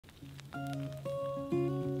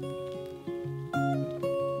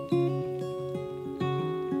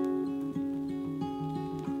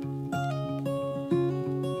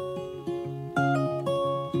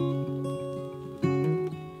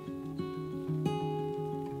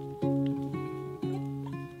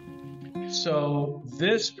So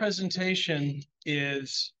this presentation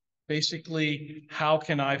is basically, how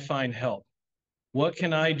can I find help? What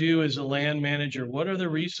can I do as a land manager? What are the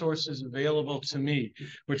resources available to me?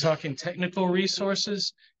 We're talking technical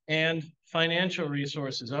resources and financial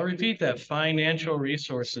resources. I'll repeat that, financial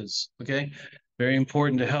resources, okay? Very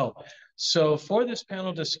important to help. So for this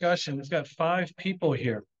panel discussion, we've got 5 people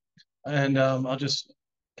here, and I'll just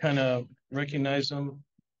kind of recognize them.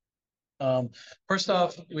 First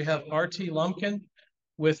off, we have R.T. Lumpkin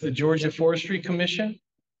with the Georgia Forestry Commission.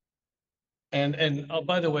 And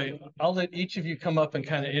by the way, I'll let each of you come up and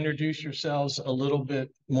kind of introduce yourselves a little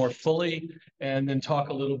bit more fully, and then talk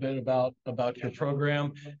a little bit about your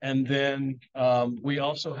program. And then we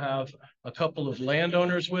also have a couple of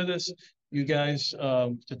landowners with us, you guys,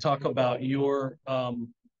 to talk about your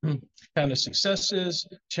kind of successes,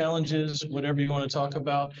 challenges, whatever you want to talk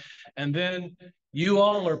about. And then you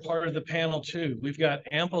all are part of the panel too. We've got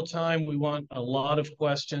ample time. We want a lot of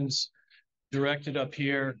questions directed up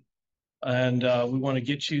here, and we want to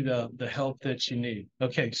get you the help that you need.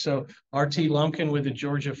 Okay, so R.T. Lumpkin with the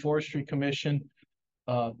Georgia Forestry Commission,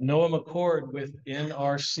 Noah McCoard with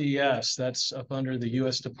NRCS, that's up under the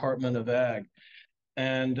U.S. Department of Ag,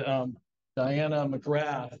 and Diana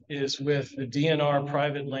McGrath is with the DNR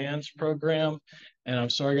Private Lands Program. And I'm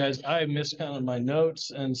sorry, guys, I miscounted my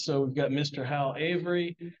notes. And so we've got Mr. Hal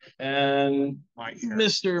Avery and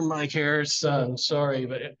Mr. Mike Harris. Sorry,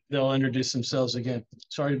 but they'll introduce themselves again.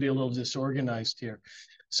 Sorry to be a little disorganized here.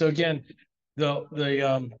 So again,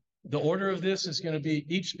 the order of this is going to be,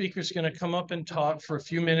 each speaker is going to come up and talk for a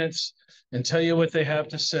few minutes and tell you what they have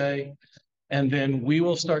to say. And then we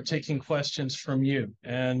will start taking questions from you.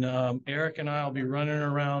 And Eric and I will be running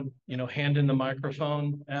around, handing the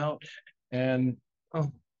microphone out. And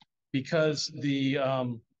because the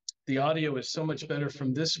audio is so much better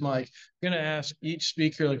from this mic, I'm going to ask each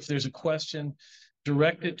speaker, like, if there's a question,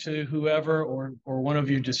 direct it to whoever, or one of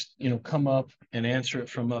you just, come up and answer it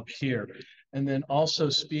from up here. And then also,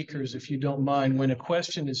 speakers, if you don't mind, when a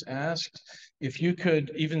question is asked, if you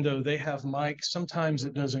could, even though they have mics, sometimes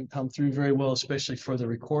it doesn't come through very well, especially for the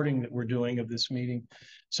recording that we're doing of this meeting.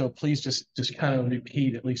 So please just kind of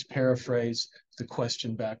repeat, at least paraphrase the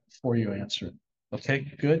question back before you answer it.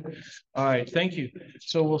 Okay, good. All right, thank you.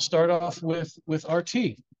 So we'll start off with RT.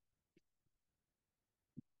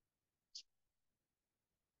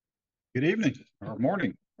 Good evening or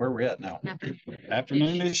morning. Where are we at now?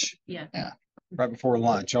 Afternoonish? Yeah. Right before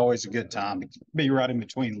lunch. Always a good time. Be right in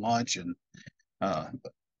between lunch and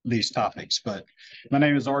these topics. But my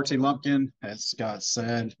name is R.T. Lumpkin, as Scott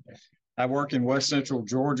said. I work in West Central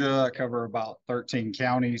Georgia. I cover about 13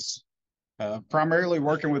 counties, primarily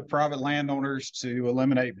working with private landowners to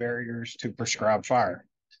eliminate barriers to prescribed fire.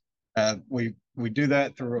 We do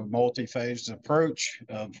that through a multi-phased approach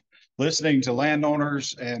of listening to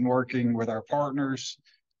landowners and working with our partners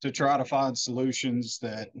to try to find solutions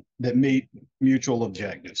that meet mutual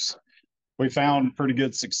objectives. We found pretty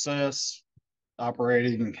good success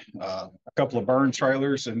operating a couple of burn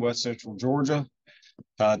trailers in West Central Georgia.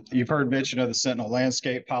 You've heard mention of the Sentinel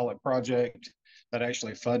Landscape Pilot Project that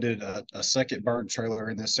actually funded a second burn trailer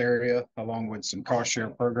in this area, along with some cost share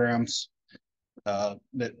programs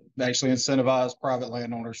that actually incentivize private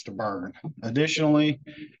landowners to burn. Additionally,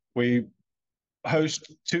 we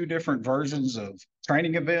host 2 different versions of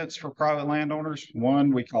training events for private landowners.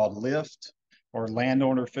 One we call LIFT, or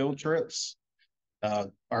landowner field trips.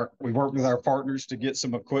 We work with our partners to get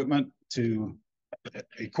some equipment to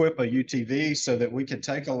equip a UTV so that we can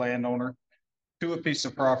take a landowner to a piece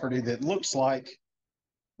of property that looks like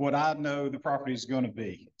what I know the property is going to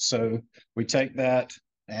be. So we take that,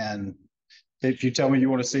 and if you tell me you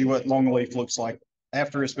want to see what longleaf looks like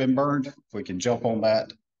after it's been burned, we can jump on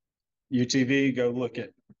that UTV, go look at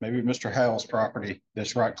maybe Mr. Hal's property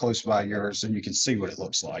that's right close by yours, and you can see what it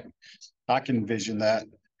looks like. I can envision that,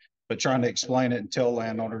 but trying to explain it and tell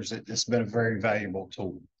landowners it's been a very valuable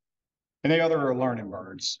tool. And the other are learning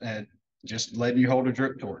burns, and just letting you hold a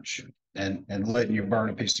drip torch and letting you burn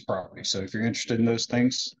a piece of property. So if you're interested in those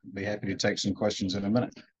things, I'd be happy to take some questions in a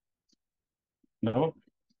minute. Noah?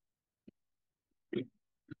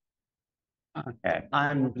 Okay,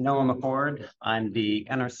 I'm Noah McCoard. I'm the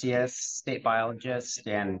NRCS state biologist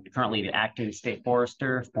and currently the acting state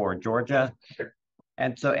forester for Georgia.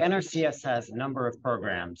 And so NRCS has a number of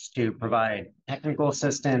programs to provide technical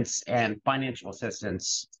assistance and financial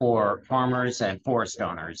assistance for farmers and forest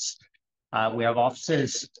owners. We have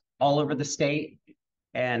offices all over the state,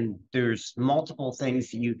 and there's multiple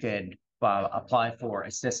things that you could apply for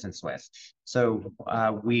assistance with. So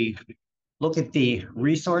we look at the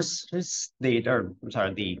resources,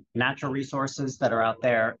 the natural resources that are out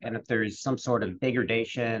there, and if there's some sort of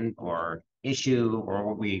degradation or issue or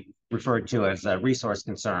what we refer to as a resource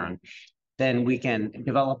concern, then we can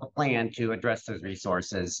develop a plan to address those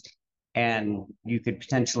resources. And you could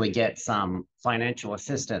potentially get some financial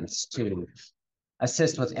assistance to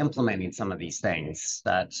assist with implementing some of these things.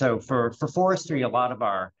 So for forestry, a lot of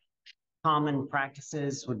our common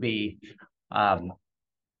practices would be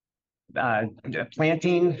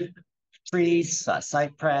planting trees,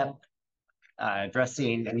 site prep,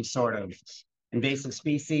 addressing any sort of invasive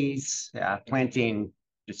species, planting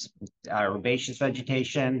just herbaceous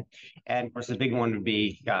vegetation, and of course the big one would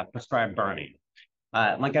be prescribed burning.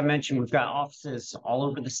 Like I mentioned, we've got offices all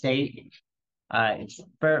over the state. It's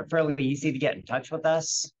fairly easy to get in touch with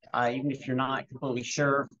us, even if you're not completely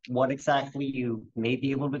sure what exactly you may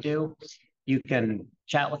be able to do. You can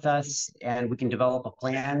chat with us, and we can develop a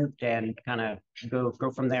plan and kind of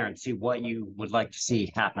go from there and see what you would like to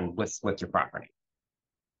see happen with your property.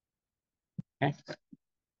 Okay.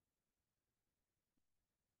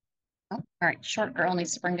 Oh, all right, short girl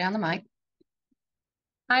needs to bring down the mic.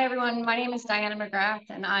 Hi, everyone. My name is Diana McGrath,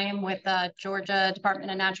 and I am with the Georgia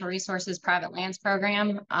Department of Natural Resources Private Lands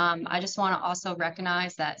Program. I just want to also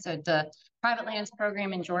recognize that the Private Lands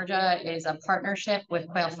Program in Georgia is a partnership with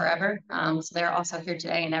Quail Forever. So they're also here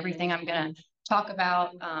today, and everything I'm going to talk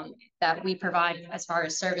about that we provide as far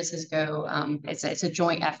as services go, it's a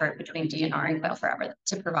joint effort between DNR and Quail Forever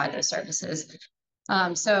to provide those services.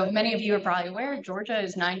 So many of you are probably aware, Georgia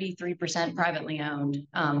is 93% privately owned.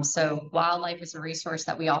 So wildlife is a resource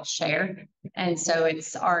that we all share. And so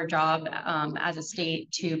it's our job as a state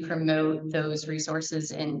to promote those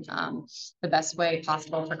resources in the best way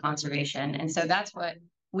possible for conservation. And so that's what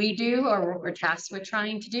we do, or we're tasked with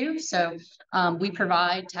trying to do. So we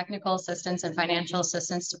provide technical assistance and financial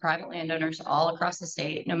assistance to private landowners all across the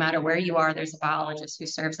state. No matter where you are, there's a biologist who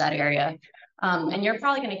serves that area. And you're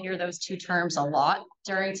probably going to hear those two terms a lot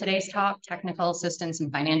during today's talk, technical assistance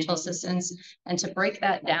and financial assistance. And to break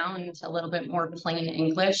that down into a little bit more plain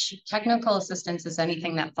English, technical assistance is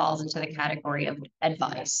anything that falls into the category of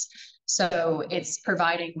advice. So it's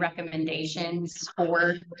providing recommendations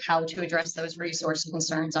for how to address those resource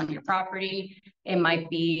concerns on your property. It might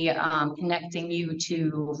be connecting you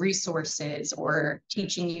to resources or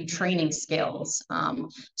teaching you training skills.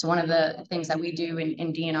 So one of the things that we do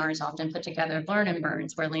in DNR is often put together learn and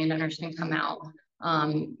burns, where landowners can come out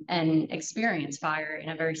and experience fire in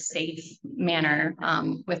a very safe manner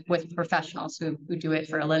with professionals who do it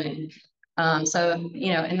for a living. So,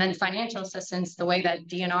 you know, and then financial assistance, the way that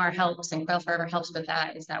DNR helps and Quail Forever helps with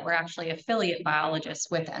that is that we're actually affiliate biologists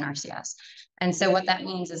with NRCS. And so what that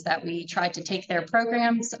means is that we try to take their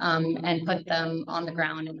programs and put them on the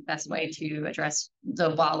ground in the best way to address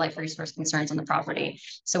the wildlife resource concerns on the property.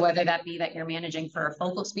 So whether that be that you're managing for a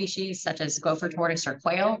focal species such as gopher tortoise or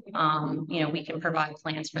quail, you know, we can provide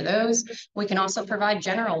plans for those. We can also provide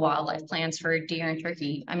general wildlife plans for deer and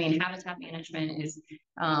turkey. I mean, habitat management is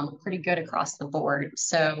pretty good across the board.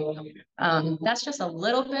 So that's just a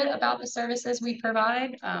little bit about the services we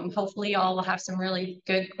provide. Hopefully y'all will have some really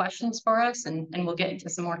good questions for us, and we'll get into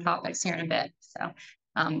some more topics here in a bit. So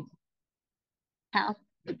Hal.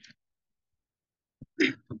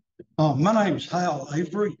 My name is Hal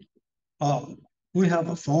Avery. We have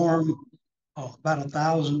a farm, about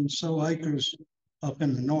 1,000 so acres up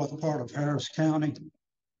in the north part of Harris County.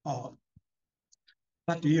 About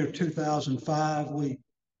the year 2005, we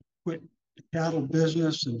quit the cattle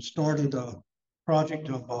business and started a project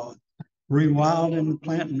of rewilding,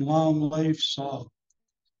 planting longleafs.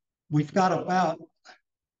 We've got about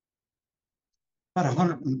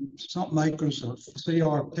 100 and something acres of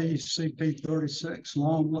CRP, CP36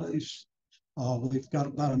 longleafs. We've got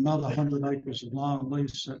about another 100 acres of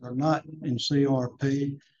longleafs that are not in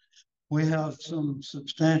CRP. We have some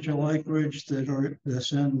substantial acreage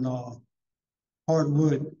that's in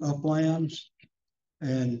hardwood uplands,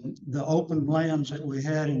 and the open lands that we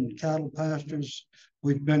had in cattle pastures,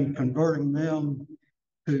 we've been converting them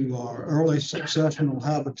to our early successional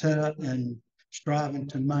habitat and striving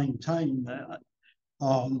to maintain that.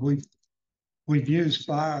 We've used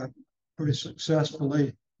fire pretty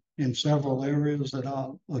successfully in several areas that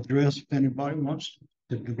I'll address if anybody wants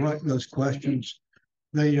to direct those questions.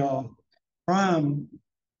 The prime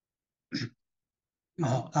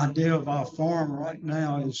idea of our farm right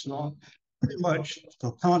now is pretty much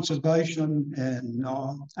for conservation and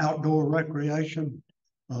outdoor recreation,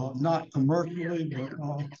 not commercially, but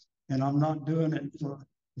and I'm not doing it for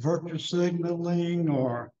virtue signaling,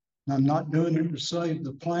 or I'm not doing it to save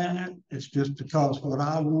the planet. It's just because what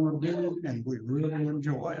I want to do, and we really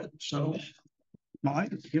enjoy it. So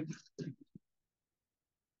Mike,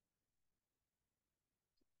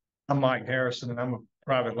 I'm Mike Harrison, and I'm a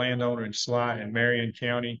private landowner in Sly and Marion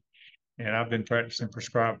County. And I've been practicing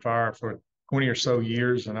prescribed fire for 20 or so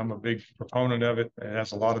years, and I'm a big proponent of it. It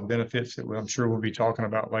has a lot of benefits that I'm sure we'll be talking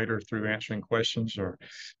about later through answering questions or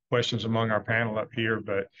questions among our panel up here.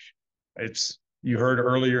 But you heard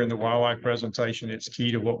earlier in the wildlife presentation, it's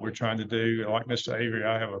key to what we're trying to do. Like Mr. Avery,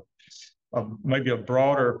 I have maybe a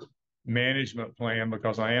broader management plan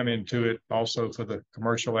because I am into it also for the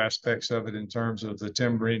commercial aspects of it in terms of the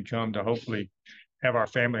timber income to hopefully have our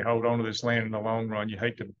family hold on to this land in the long run. You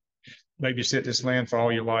hate to babysit this land for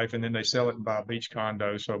all your life and then they sell it and buy a beach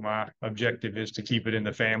condo. So my objective is to keep it in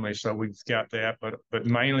the family. So we've got that, but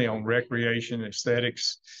mainly on recreation,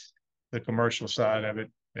 aesthetics, the commercial side of it.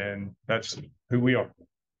 And that's who we are.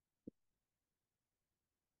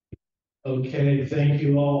 Okay, thank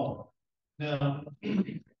you all. Now,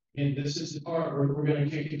 and this is the part where we're going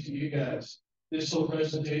to kick it to you guys. This whole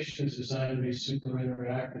presentation is designed to be super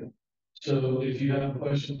interactive. So if you have a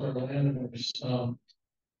question for the landowners,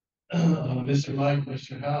 Mr. Mike,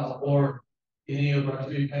 Mr. Hal, or any of our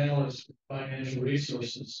three panelists with financial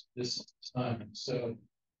resources this time. So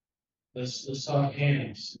let's talk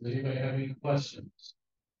hands. Does anybody have any questions?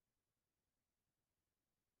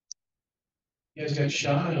 You guys got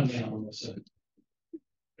shy on that one.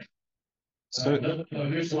 So no,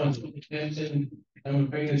 here's one, and I'm gonna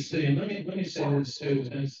bring this to you. Let me say this too,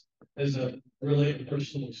 as a related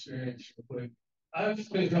personal experience real quick. I've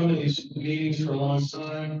been coming to these meetings for a long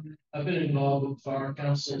time. I've been involved with Fire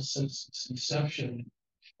Council since its inception.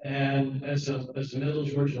 And as a Middle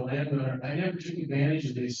Georgia landowner, I never took advantage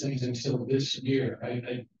of these things until this year.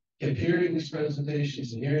 I kept hearing these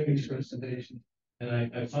presentations and hearing these presentations,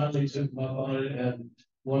 and I finally took them up on it. And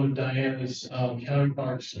one of Diana's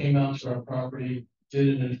counterparts came out to our property,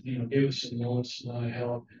 did it, and gave us some notes and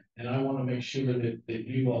help. And I want to make sure that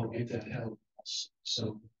you all get that help.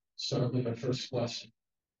 So start with our first question.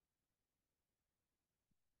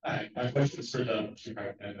 Hi, my question is for the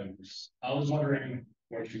members. I was wondering,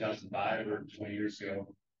 for 2005 or 20 years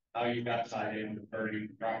ago, how you got tied into burning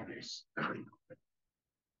properties.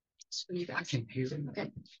 So you guys.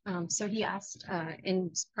 Okay. So he asked,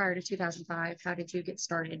 prior to 2005, how did you get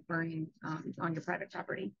started burning on your private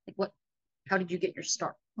property? Like how did you get your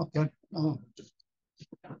start? okay.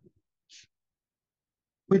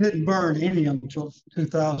 We didn't burn any until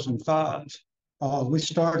 2005. We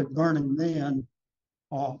started burning then.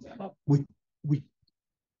 We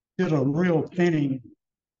did a real thinning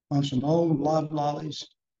on some old loblollies,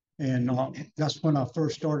 and that's when I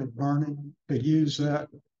first started burning, to use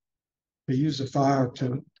the fire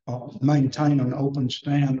to maintain an open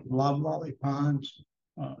stand of loblolly pines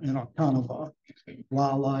in a kind of a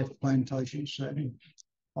wildlife plantation setting.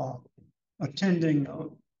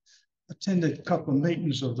 Attended a couple of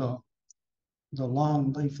meetings of the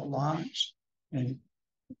Longleaf Alliance, and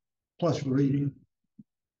plus reading.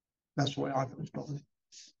 That's the way I got started.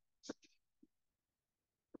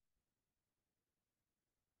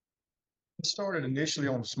 I started initially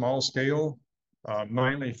on a small scale,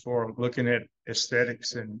 mainly for looking at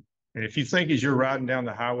aesthetics. And if you think as you're riding down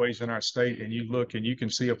the highways in our state and you look and you can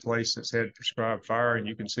see a place that's had prescribed fire and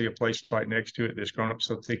you can see a place right next to it that's grown up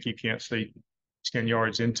so thick you can't see 10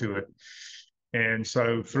 yards into it. And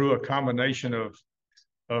so through a combination of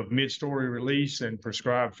mid-story release and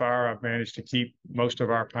prescribed fire, I've managed to keep most of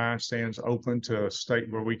our pine stands open to a state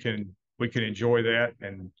where we can enjoy that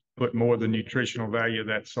and put more of the nutritional value of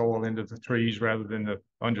that soil into the trees rather than the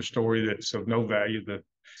understory that's of no value, the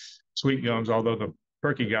sweet gums, although the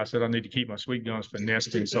turkey guy said I need to keep my sweet gums for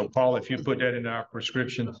nesting. So Paul, if you put that in our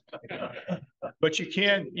prescription. But you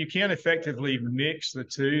can effectively mix the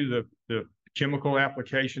two, the chemical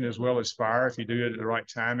application as well as fire if you do it at the right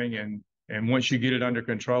timing. And once you get it under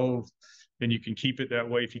control, then you can keep it that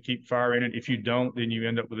way if you keep fire in it. If you don't, then you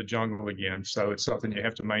end up with a jungle again. So it's something you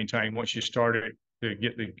have to maintain. Once you start it, to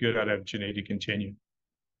get the good out of it, you need to continue.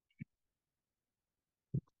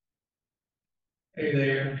 Hey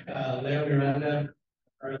there, Leo Miranda,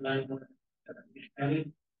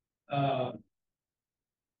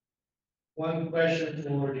 one question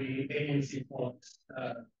for the agency folks.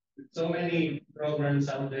 So many programs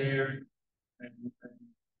out there, and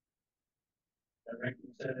director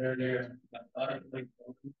said earlier,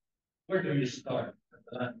 where do you start?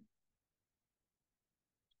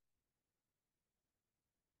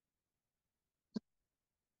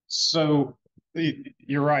 So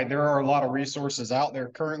you're right. There are a lot of resources out there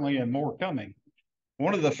currently and more coming.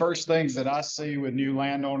 One of the first things that I see with new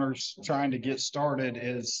landowners trying to get started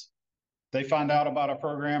is they find out about a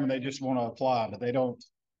program and they just want to apply, but they don't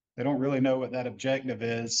They don't really know what that objective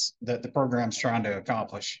is that the program's trying to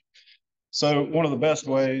accomplish. So one of the best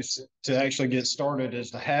ways to actually get started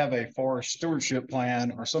is to have a forest stewardship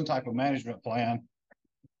plan or some type of management plan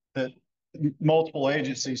that multiple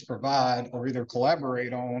agencies provide or either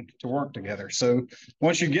collaborate on to work together. So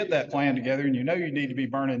once you get that plan together and you know you need to be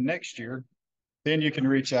burning next year, then you can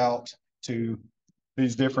reach out to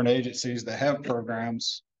these different agencies that have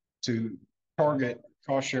programs to target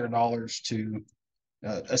cost share dollars to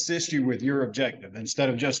assist you with your objective instead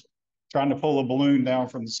of just trying to pull a balloon down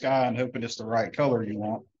from the sky and hoping it's the right color you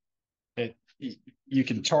want. You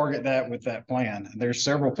can target that with that plan. There's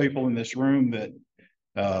several people in this room that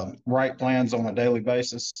write plans on a daily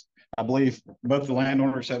basis. I believe both the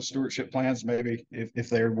landowners have stewardship plans. Maybe if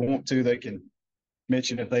they want to, they can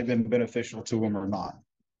mention if they've been beneficial to them or not.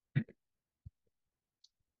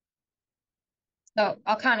 So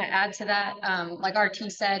I'll kind of add to that. Like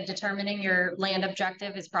RT said, determining your land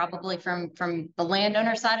objective is probably from the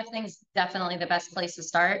landowner side of things, definitely the best place to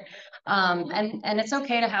start. And it's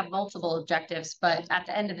okay to have multiple objectives, but at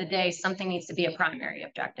the end of the day, something needs to be a primary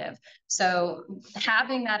objective. So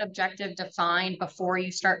having that objective defined before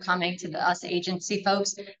you start coming to us agency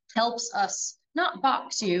folks helps us not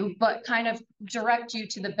box you, but kind of direct you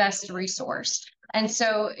to the best resource. And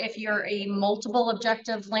so if you're a multiple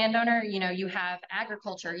objective landowner, you know, you have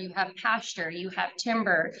agriculture, you have pasture, you have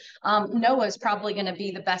timber, NOAA's probably going to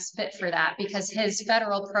be the best fit for that because his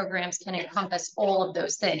federal programs can encompass all of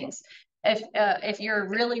those things. If you're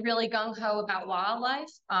really gung-ho about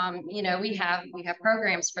wildlife, you know, we have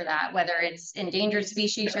programs for that, whether it's endangered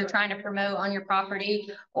species you're trying to promote on your property,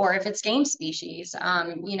 or if it's game species.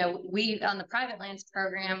 You know, we on the private lands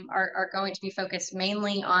program are going to be focused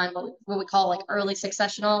mainly on what we call like early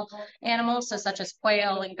successional animals, so such as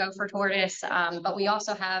quail and gopher tortoise. But we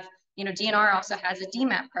also have, you know, DNR also has a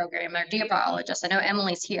DMAP program, or Deer Biologist. I know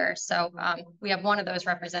Emily's here, so we have one of those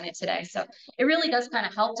represented today. So it really does kind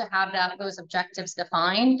of help to have those objectives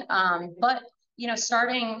defined. But you know,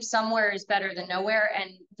 starting somewhere is better than nowhere,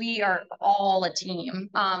 and we are all a team.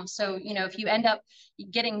 So you know, if you end up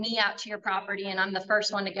getting me out to your property and I'm the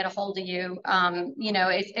first one to get a hold of you, you know,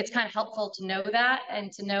 it's kind of helpful to know that and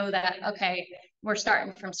to know that, okay, we're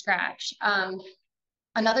starting from scratch.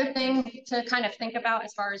 Another thing to kind of think about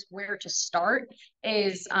as far as where to start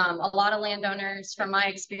is a lot of landowners, from my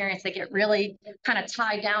experience, they get really kind of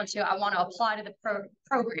tied down to, I want to apply to the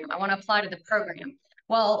program. I want to apply to the program.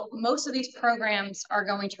 Well, most of these programs are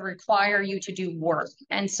going to require you to do work.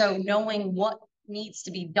 And so knowing what needs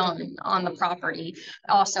to be done on the property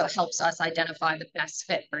also helps us identify the best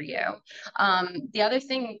fit for you. The other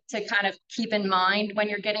thing to kind of keep in mind when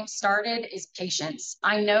you're getting started is patience.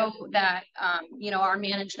 I know that, you know, our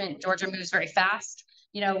management, Georgia, moves very fast.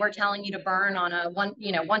 You know, we're telling you to burn on a 1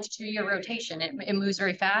 to 2 year rotation. It moves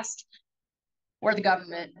very fast. We're the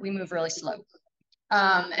government, we move really slow.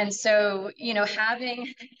 And so, you know, having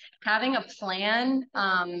a plan,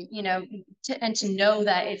 you know, to know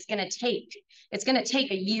that it's going to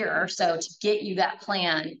take a year or so to get you that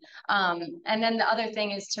plan. And then the other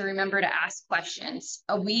thing is to remember to ask questions.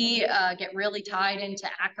 We get really tied into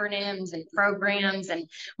acronyms and programs, and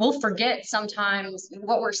we'll forget sometimes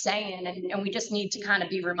what we're saying, and we just need to kind of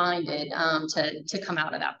be reminded to come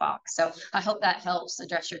out of that box. So I hope that helps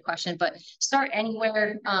address your question, but start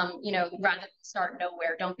anywhere, you know, rather than start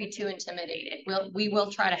nowhere. Don't be too intimidated. We will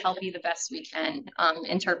try to help you the best we can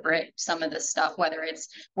interpret some of this stuff, whether it's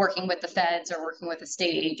working with the feds or working with a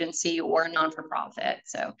state agency or a non-for-profit.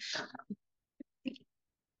 So.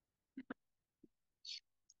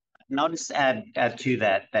 And I'll just add to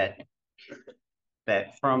that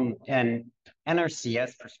from an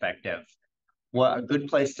NRCS perspective, what a good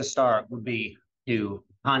place to start would be to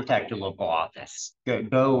contact your local office.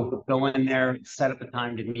 Go in there, set up a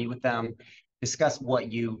time to meet with them, discuss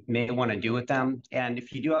what you may want to do with them. And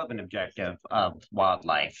if you do have an objective of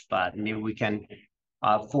wildlife, maybe we can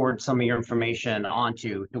forward some of your information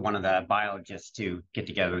onto one of the biologists to get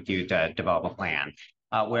together with you to develop a plan.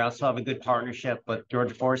 We also have a good partnership with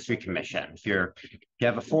Georgia Forestry Commission. If you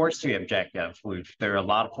have a forestry objective, there are a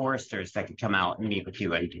lot of foresters that can come out and meet with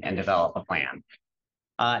you and develop a plan.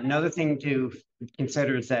 Another thing to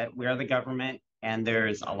consider is that we are the government and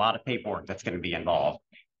there's a lot of paperwork that's going to be involved.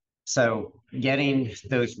 So getting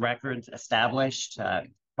those records established,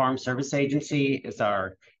 Farm Service Agency is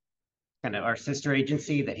our sister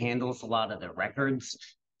agency that handles a lot of the records.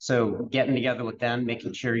 So getting together with them,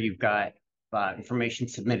 making sure you've got information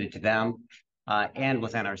submitted to them and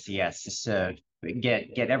with NRCS, just to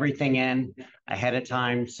get everything in ahead of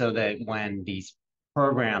time so that when these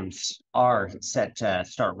programs are set to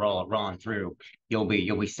start rolling through, you'll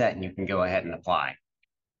be set and you can go ahead and apply.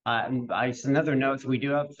 Another note, we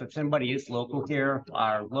do have, if somebody is local here,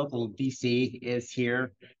 our local DC is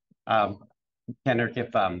here. Kendrick,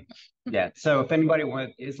 yeah, so if anybody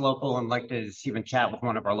is local and like to even chat with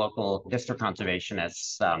one of our local district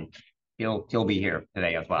conservationists, he'll be here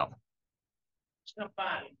today as well.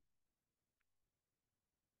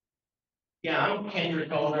 Yeah, I'm Kendrick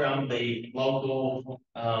Holder. I'm the local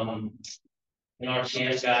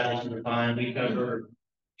NRCS guy that you find. We cover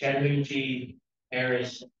Chattahoochee,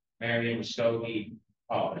 Harris, Marion, Muskogee,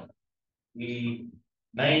 Pollard. The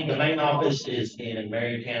main office is in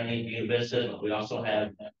Marion County, Buena Vista, but we also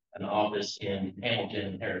have an office in Hamilton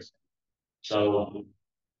and Harrison. So,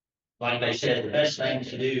 like they said, the best thing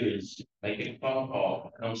to do is make a phone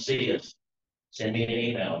call, come see us, send me an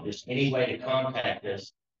email, just any way to contact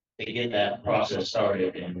us to get that process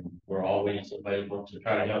started, and we're always available to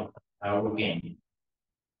try to help however we can.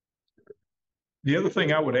 The other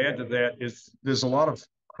thing I would add to that is there's a lot of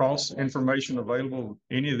cross information available.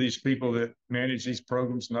 Any of these people that manage these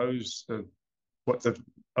programs knows what the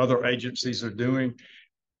other agencies are doing.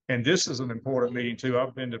 And this is an important meeting too.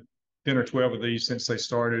 I've been to 10 or 12 of these since they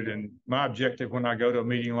started. And my objective when I go to a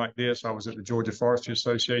meeting like this, I was at the Georgia Forestry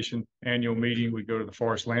Association annual meeting. We go to the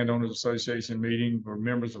Forest Landowners Association meeting. We're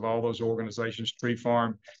members of all those organizations, Tree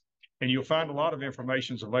Farm. And you'll find a lot of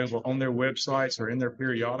information is available on their websites or in their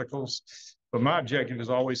periodicals. But my objective is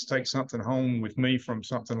always to take something home with me from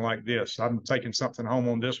something like this. I'm taking something home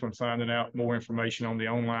on this one, finding out more information on the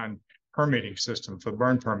online permitting system for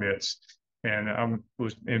burn permits. And I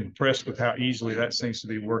was impressed with how easily that seems to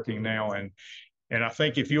be working now. And I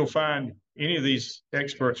think if you'll find any of these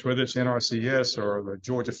experts, whether it's NRCS or the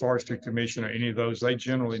Georgia Forestry Commission or any of those, they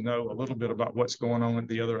generally know a little bit about what's going on at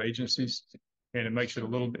the other agencies. And it makes it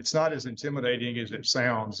it's not as intimidating as it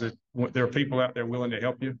sounds. There are people out there willing to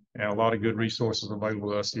help you, and a lot of good resources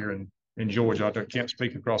available to us here in Georgia. I can't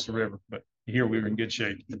speak across the river, but here we're in good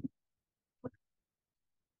shape.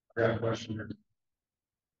 I got a question here.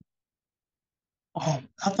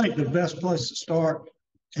 I think the best place to start,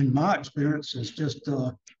 in my experience, is just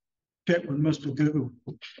check with Mr. Google.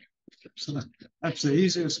 So that's the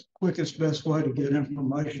easiest, quickest, best way to get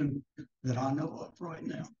information that I know of right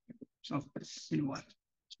now. So anyway.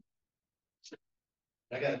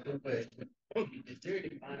 I got a quick question. Is there a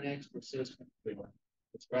financial system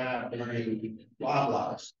prescribed during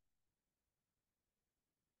wildlife?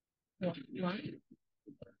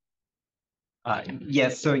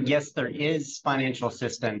 Yes, so yes, there is financial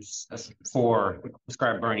assistance for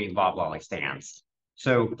prescribed burning loblolly stands.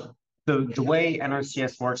 So the way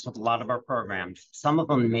NRCS works with a lot of our programs, some of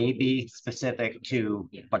them may be specific to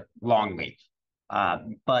like longleaf.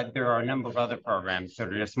 But there are a number of other programs that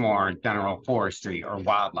are just more general forestry or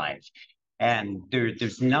wildlife. And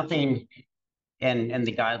there's nothing in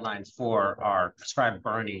the guidelines for our prescribed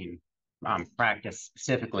burning practice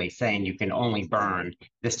specifically saying you can only burn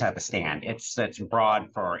this type of stand. It's broad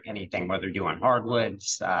for anything, whether you're doing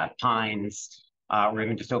hardwoods, pines, or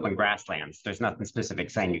even just open grasslands. There's nothing specific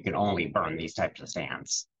saying you can only burn these types of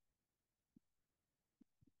stands.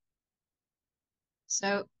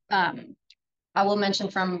 So, I will mention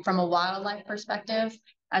from a wildlife perspective,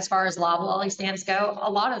 as far as loblolly stands go, a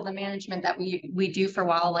lot of the management that we do for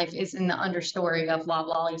wildlife is in the understory of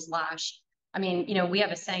loblolly slash. I mean, you know, we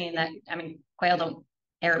have a saying that, I mean, quail don't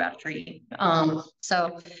care about a tree.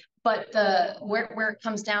 But where it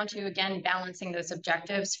comes down to, again, balancing those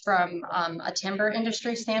objectives from a timber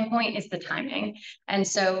industry standpoint is the timing. And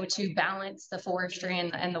so to balance the forestry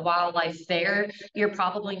and the wildlife there, you're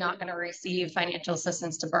probably not going to receive financial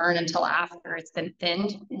assistance to burn until after it's been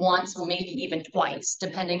thinned once, maybe even twice,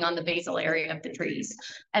 depending on the basal area of the trees.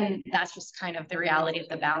 And that's just kind of the reality of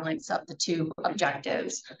the balance of the two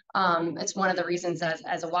objectives. It's one of the reasons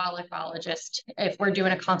as a wildlife biologist, if we're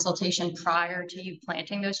doing a consultation prior to you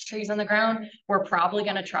planting those trees on the ground, we're probably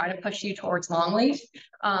going to try to push you towards longleaf.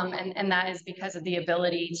 And that is because of the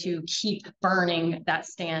ability to keep burning that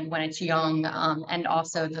stand when it's young. And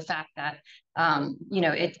also the fact that, you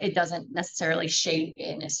know, it doesn't necessarily shape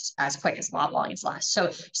in as quick as loblolly slash.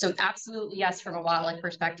 So absolutely, yes, from a wildlife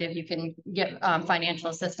perspective, you can get financial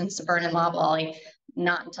assistance to burn in loblolly,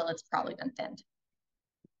 not until it's probably been thinned.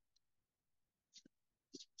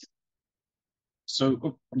 So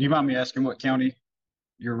do you mind me asking what county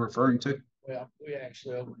you're referring to? Well, we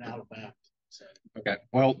actually over in Alabama. Okay,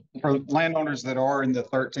 well, for landowners that are in the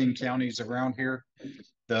 13 counties around here,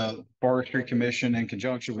 the Forestry Commission, in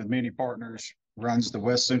conjunction with many partners, runs the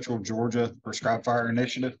West Central Georgia Prescribed Fire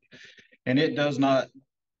Initiative, and it does not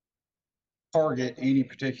target any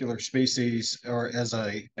particular species or as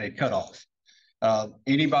a cutoff.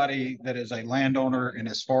 Anybody that is a landowner and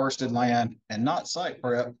is forested land and not site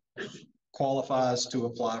prep qualifies to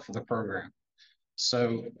apply for the program.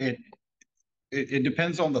 So it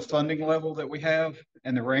depends on the funding level that we have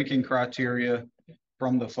and the ranking criteria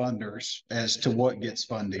from the funders as to what gets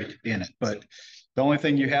funded in it. But the only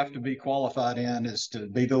thing you have to be qualified in is to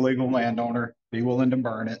be the legal landowner, be willing to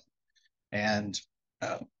burn it, and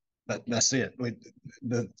that's it.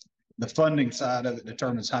 The funding side of it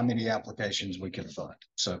determines how many applications we can fund.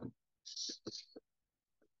 So.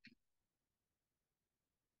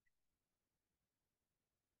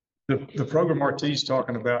 The program RT's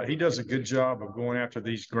talking about, he does a good job of going after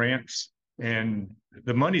these grants, and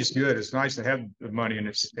the money's good. It's nice to have the money, and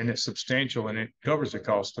it's substantial, and it covers the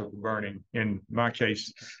cost of burning. In my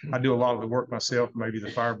case, I do a lot of the work myself, maybe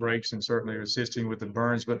the fire breaks and certainly assisting with the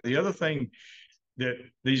burns. But the other thing that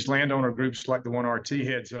these landowner groups like the one RT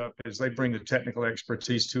heads up is they bring the technical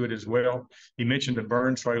expertise to it as well. He mentioned the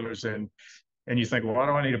burn trailers, and you think, well, why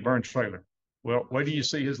do I need a burn trailer? Well, wait till you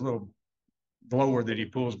see his little blower that he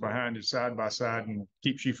pulls behind it side by side and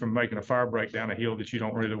keeps you from making a fire break down a hill that you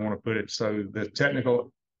don't really want to put it. So the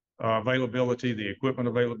technical availability, the equipment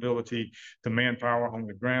availability, the manpower on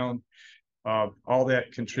the ground, all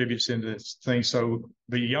that contributes into this thing. So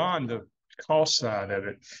beyond the cost side of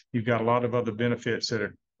it, you've got a lot of other benefits that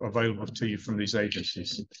are available to you from these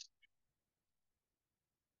agencies.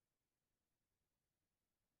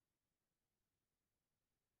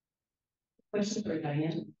 Question for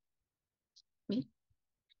Diane.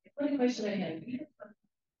 One question I have,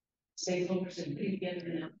 stakeholders and put together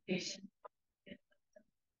an application.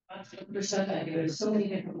 For stuff I do, there's so many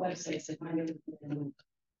different websites that find everything.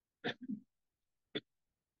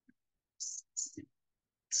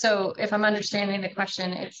 So if I'm understanding the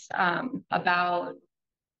question, it's about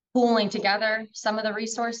pooling together some of the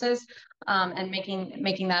resources and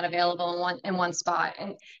making that available in one spot,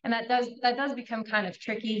 and that does become kind of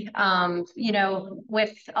tricky, you know,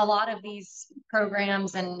 with a lot of these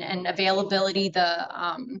programs and availability.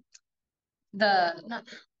 The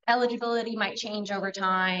eligibility might change over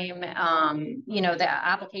time. You know, the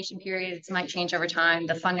application periods might change over time.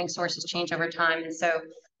 The funding sources change over time, and so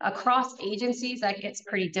across agencies, that gets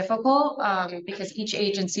pretty difficult because each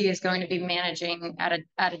agency is going to be managing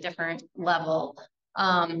at a different level.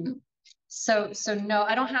 So no,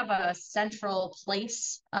 I don't have a central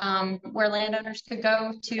place where landowners could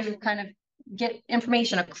go to kind of get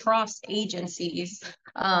information across agencies.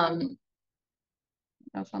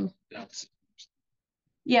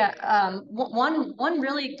 Yeah, one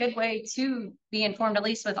really good way to be informed, at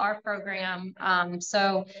least with our program.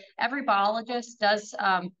 So every biologist does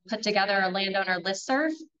put together a landowner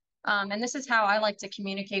listserv. And this is how I like to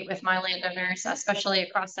communicate with my landowners, especially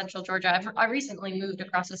across Central Georgia. I recently moved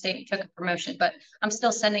across the state and took a promotion, but I'm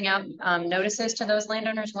still sending out notices to those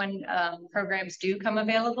landowners when programs do come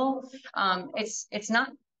available. It's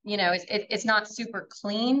not, you know, it's not super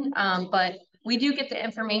clean, but we do get the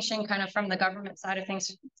information kind of from the government side of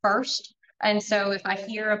things first. And so if I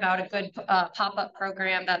hear about a good pop-up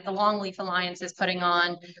program that the Longleaf Alliance is putting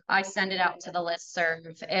on, I send it out to the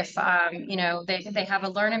listserv. If, you know, they have a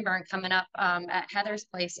learn and burn coming up at Heather's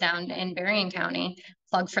Place down in Berrien County,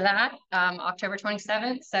 plug for that, October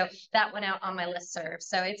 27th. So that went out on my listserv.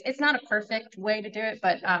 So it's not a perfect way to do it,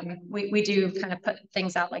 but we do kind of put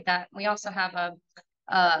things out like that. We also have a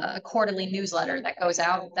quarterly newsletter that goes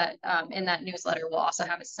out that in that newsletter will also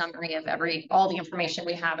have a summary of all the information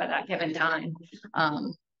we have at that given time.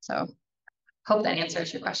 So hope that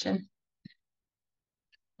answers your question.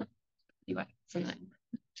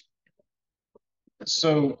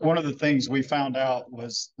 So one of the things we found out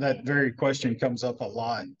was that very question comes up a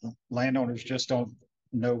lot. Landowners just don't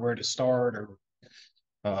know where to start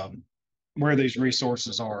or where these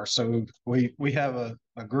resources are. So we have a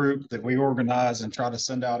group that we organize and try to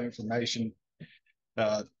send out information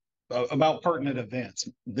about pertinent events.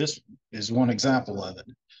 This is one example of it.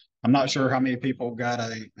 I'm not sure how many people got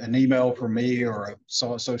an email from me or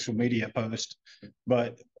saw a social media post,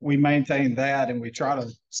 but we maintain that and we try to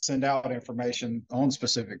send out information on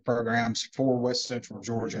specific programs for West Central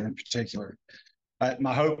Georgia in particular.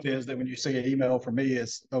 My hope is that when you see an email from me,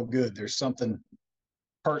 it's, oh good, there's something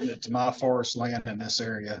pertinent to my forest land in this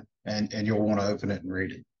area, and you'll want to open it and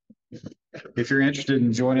read it. If you're interested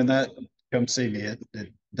in joining that, come see me.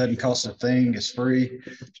 It doesn't cost a thing. It's free.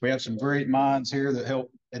 We have some great minds here that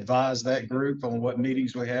help advise that group on what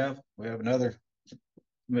meetings we have. We have another,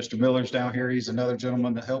 Mr. Miller's down here. He's another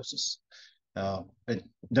gentleman that helps us. It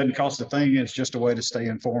doesn't cost a thing. It's just a way to stay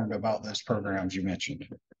informed about those programs you mentioned.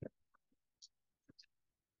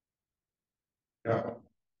 Yeah.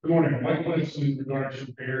 Good morning. My question is in regards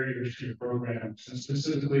to barriers to your program, and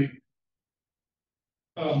specifically,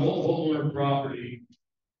 multiple owner property.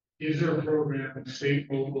 Is there a program,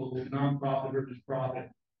 state, local, nonprofit, or just profit,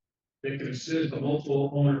 that can assist the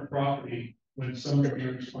multiple owner property when someone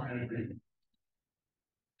agrees to an agreement?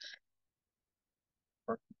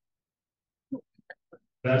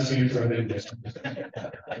 That's the answer I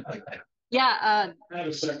think. Yeah, I have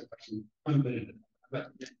a second question. Unrelated.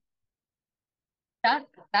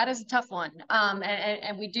 that is a tough one.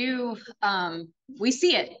 And we do, we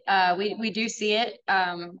see it. We do see it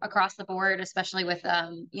across the board, especially with,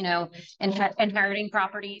 you know, inheriting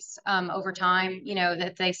properties over time, you know,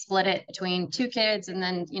 that they split it between 2 kids, and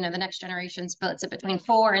then, you know, the next generation splits it between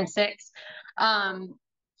 4 and 6.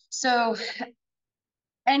 So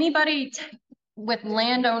anybody with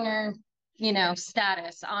landowner, you know,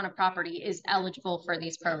 status on a property is eligible for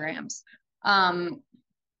these programs.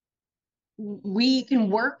 We can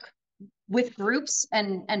work with groups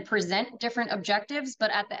and present different objectives, but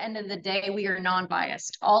at the end of the day, we are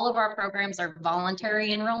non-biased. All of our programs are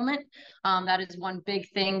voluntary enrollment. That is one big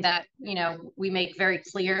thing that, you know, we make very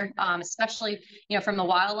clear, especially, you know, from the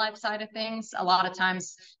wildlife side of things. A lot of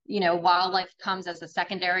times, you know, wildlife comes as a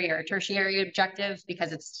secondary or a tertiary objective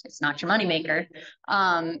because it's not your moneymaker.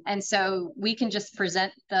 And so we can just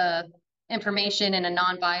present the information in a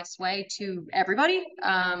non-biased way to everybody,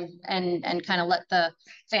 and kind of let the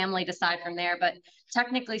family decide from there. But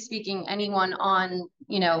technically speaking, anyone on,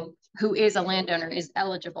 you know, who is a landowner is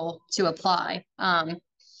eligible to apply,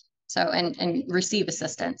 so and receive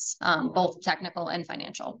assistance, both technical and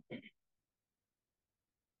financial.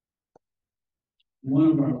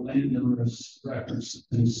 One of our landowners referenced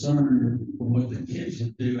concern for what the kids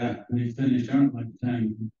would do after they finish our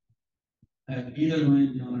lifetime. Have either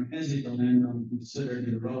landowner, has either landowner considered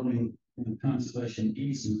enrolling in a conservation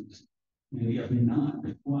easement? And if not,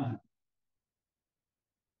 why?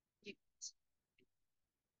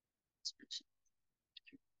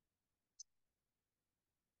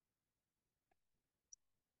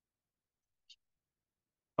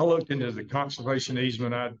 I looked into the conservation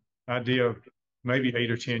easement idea maybe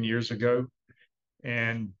 8 or 10 years ago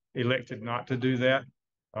and elected not to do that.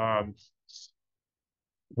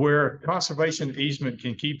 Where conservation easement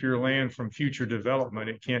can keep your land from future development,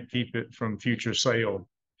 it can't keep it from future sale.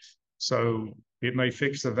 So it may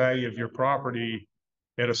fix the value of your property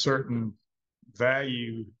at a certain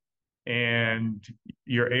value, and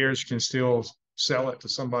your heirs can still sell it to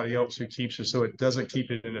somebody else who keeps it, so it doesn't keep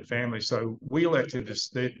it in the family. So we elected to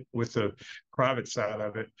stick with the private side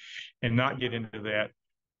of it and not get into that.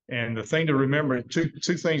 And the thing to remember, two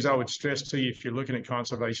things I would stress to you if you're looking at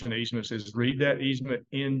conservation easements is read that easement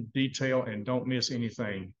in detail and don't miss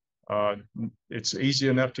anything. It's easy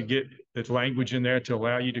enough to get the language in there to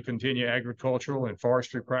allow you to continue agricultural and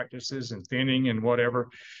forestry practices and thinning and whatever.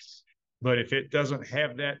 But if it doesn't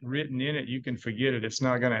have that written in it, you can forget it. It's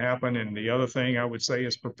not going to happen. And the other thing I would say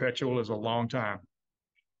is perpetual is a long time.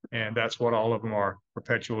 And that's what all of them are,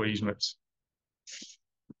 perpetual easements.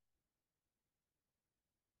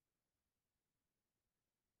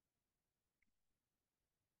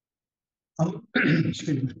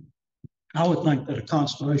 Excuse me. I would think that a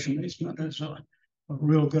conservation easement is a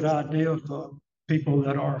real good idea for people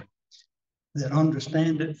that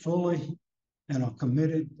understand it fully and are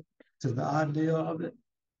committed to the idea of it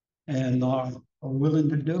and are willing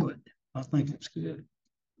to do it. I think it's good.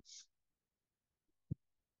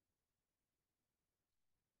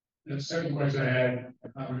 The second question I had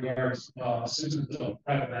regards citizens of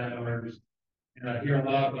private landowners, and I hear a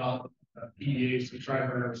lot about PDAs, the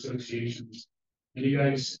tribal associations. Can you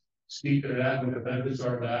guys speak to that, what the benefits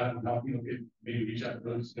are of that, and how people can maybe reach out to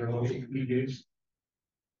those their local PDAs?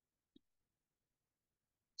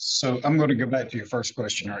 So I'm going to go back to your first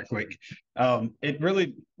question right quick. It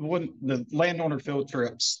really wouldn't, the landowner field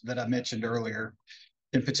trips that I mentioned earlier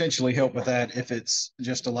can potentially help with that if it's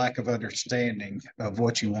just a lack of understanding of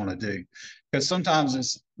what you want to do. Because sometimes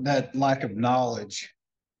it's that lack of knowledge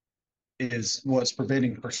is what's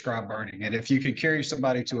preventing prescribed burning. And if you can carry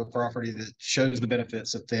somebody to a property that shows the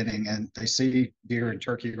benefits of thinning and they see deer and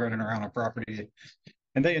turkey running around a property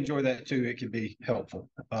and they enjoy that too, it can be helpful.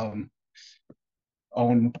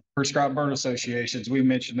 On prescribed burn associations, we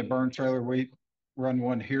mentioned the burn trailer. We run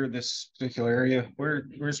one here in this particular area.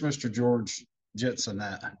 Where's Mr. George Jetson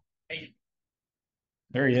at?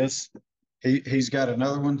 There he is. He's got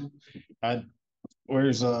another one. I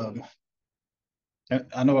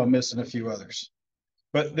know I'm missing a few others,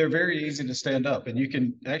 but they're very easy to stand up, and you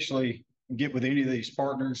can actually get with any of these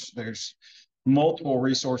partners. There's multiple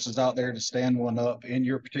resources out there to stand one up in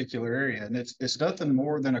your particular area. And it's nothing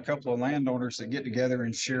more than a couple of landowners that get together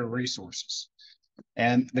and share resources.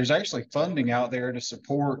 And there's actually funding out there to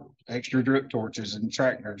support extra drip torches and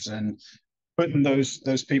tractors and putting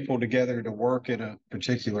those people together to work in a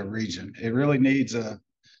particular region. It really needs a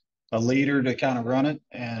leader to kind of run it.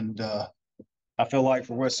 And I feel like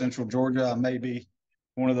for West Central Georgia, I may be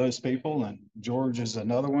one of those people, and George is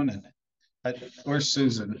another one. And where's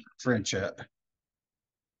Susan French at?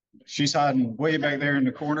 She's hiding way back there in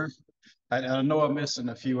the corner. I know I'm missing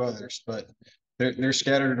a few others, but they're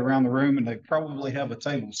scattered around the room, and they probably have a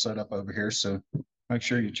table set up over here. So make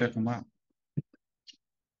sure you check them out.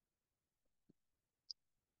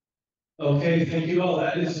 Okay, thank you all.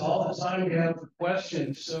 That is all the time we have for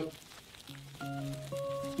questions. So